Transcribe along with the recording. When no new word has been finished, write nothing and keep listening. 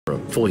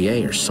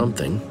foyer or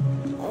something.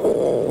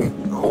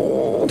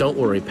 Don't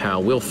worry,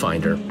 pal. We'll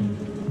find her.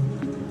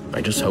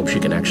 I just hope she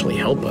can actually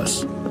help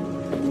us.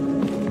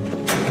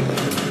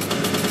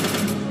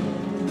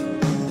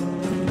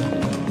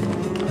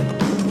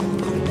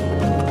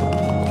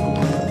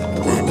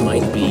 That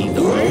might be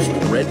the most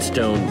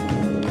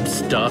redstone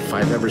stuff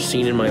I've ever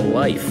seen in my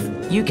life.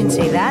 You can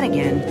say that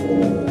again.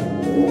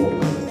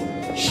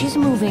 She's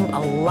moving a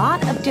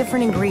lot of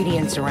different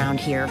ingredients around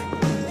here.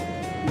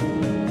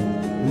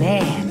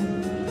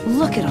 Man,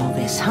 look at all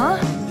this, huh?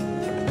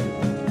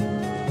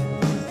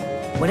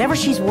 Whatever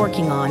she's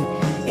working on,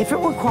 if it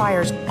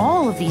requires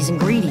all of these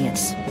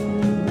ingredients,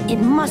 it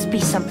must be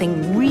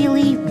something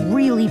really,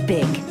 really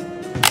big.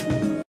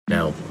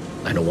 Now,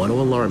 I don't want to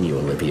alarm you,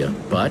 Olivia,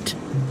 but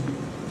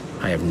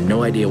I have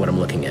no idea what I'm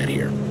looking at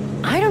here.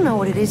 I don't know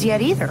what it is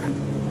yet either.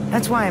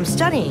 That's why I'm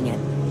studying it.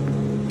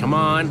 Come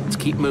on, let's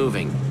keep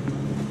moving.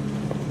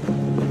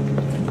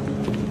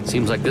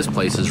 Seems like this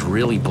place has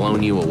really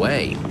blown you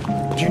away.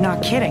 You're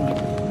not kidding.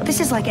 This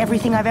is like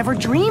everything I've ever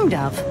dreamed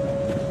of.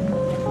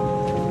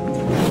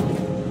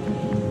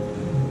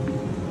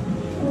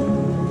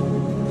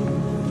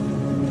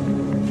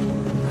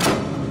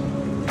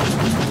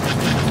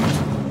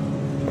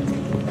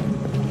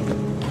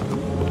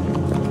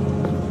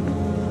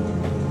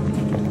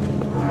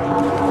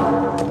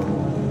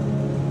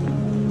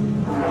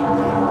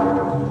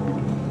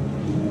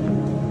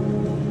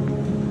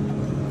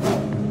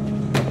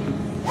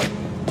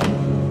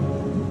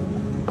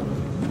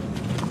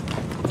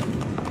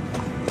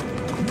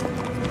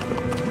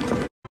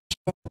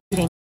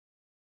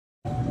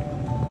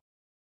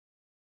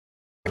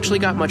 Actually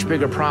got much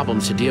bigger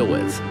problems to deal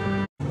with.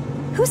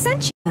 Who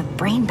sent you the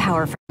brain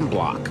power for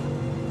Block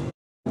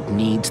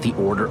needs the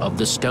order of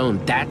the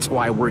stone. That's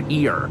why we're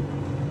here.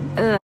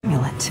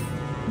 amulet?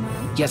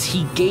 Yes,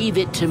 he gave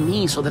it to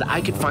me so that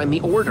I could find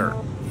the order.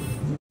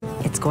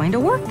 It's going to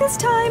work this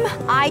time.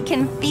 I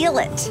can feel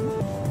it.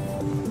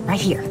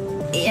 Right here,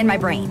 in my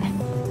brain.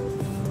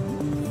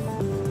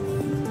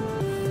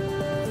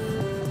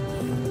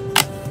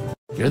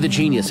 You're the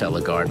genius,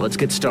 Ellegaard. Let's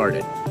get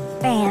started.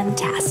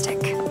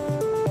 Fantastic.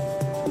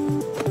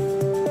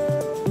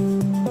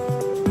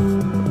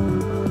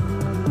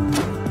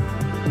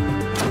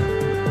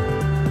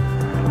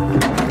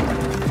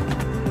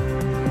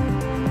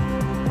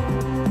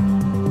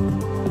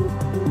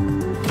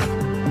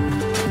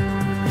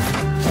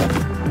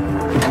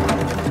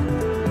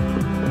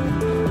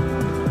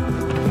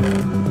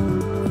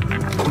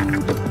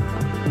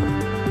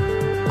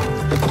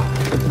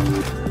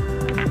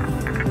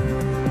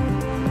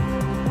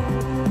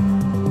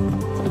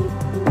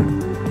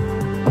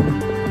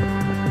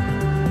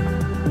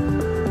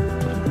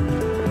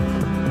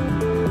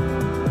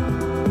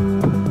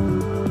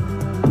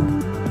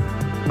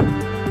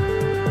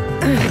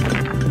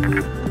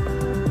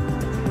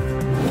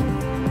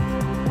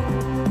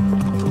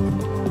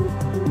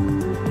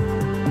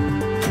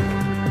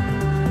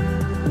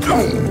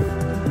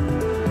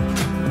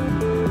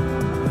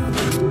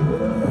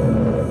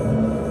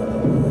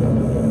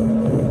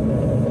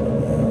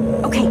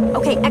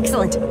 Okay,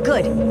 excellent.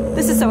 Good.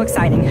 This is so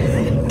exciting.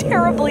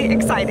 Terribly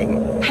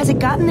exciting. Has it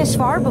gotten this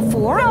far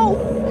before? No,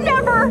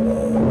 never!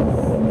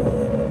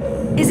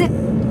 Is it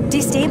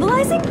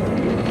destabilizing?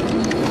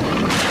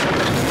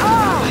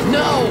 Ah!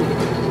 No!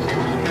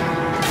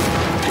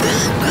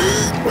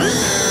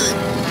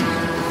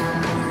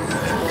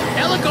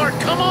 Ellegaard,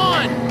 come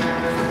on!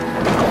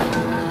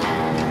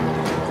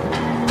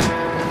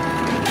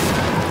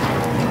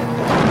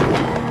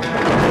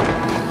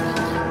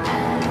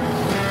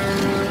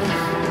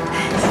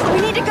 We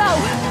need to go!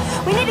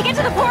 We need to get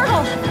to the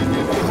portal!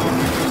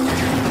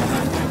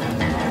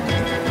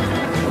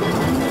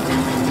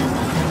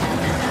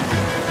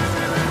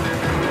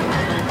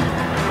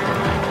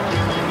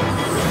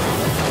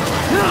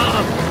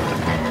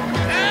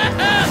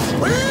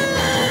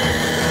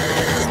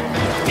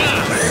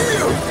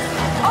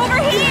 Over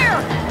here!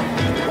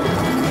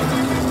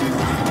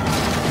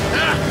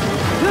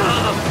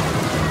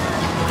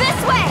 This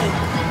way!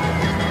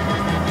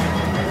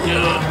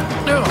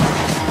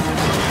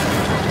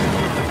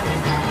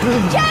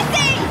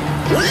 Jesse!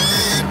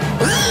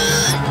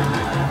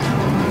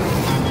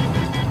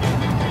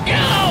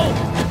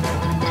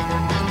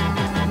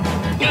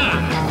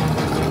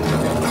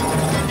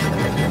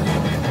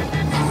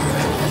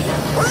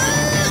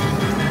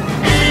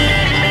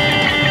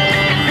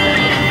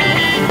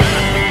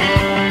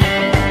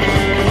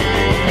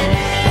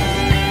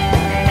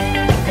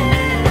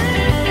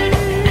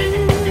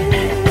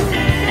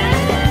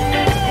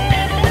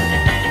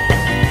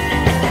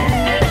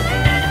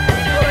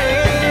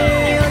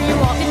 Are you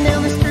walking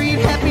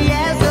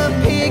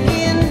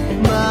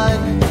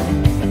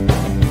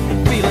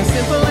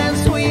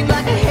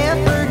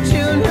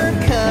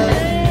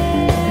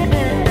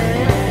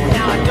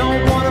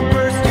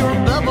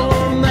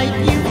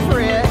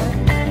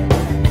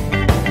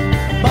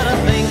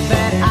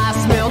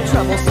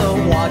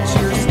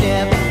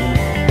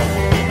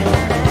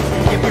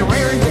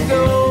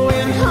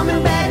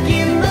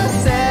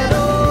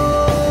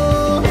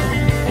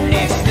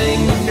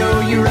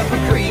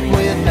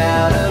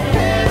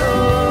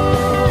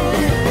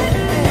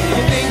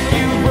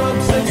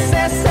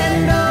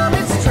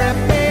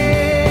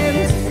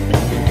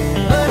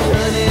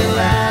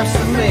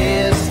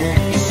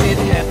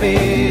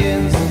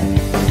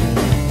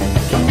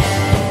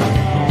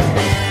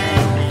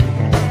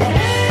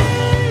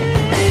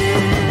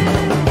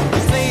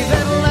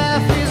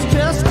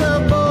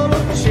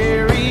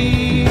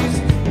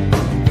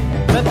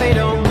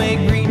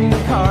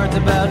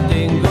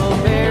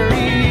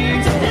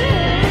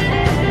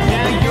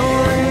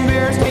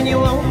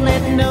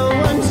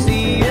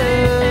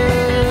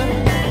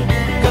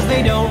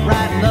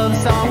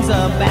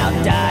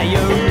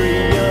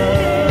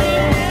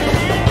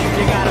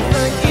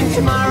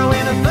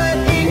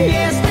barefoot in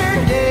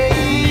yesterday.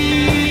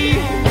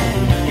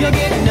 You'll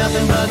get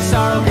nothing but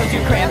sorrow cause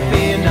you're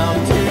crapping on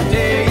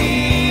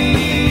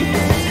today.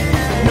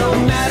 No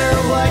matter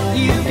what,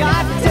 you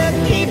got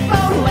to keep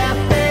on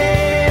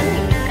laughing.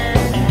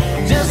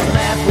 Just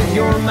laugh with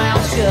your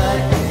mouth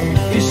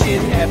shut, cause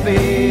shit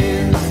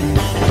happens.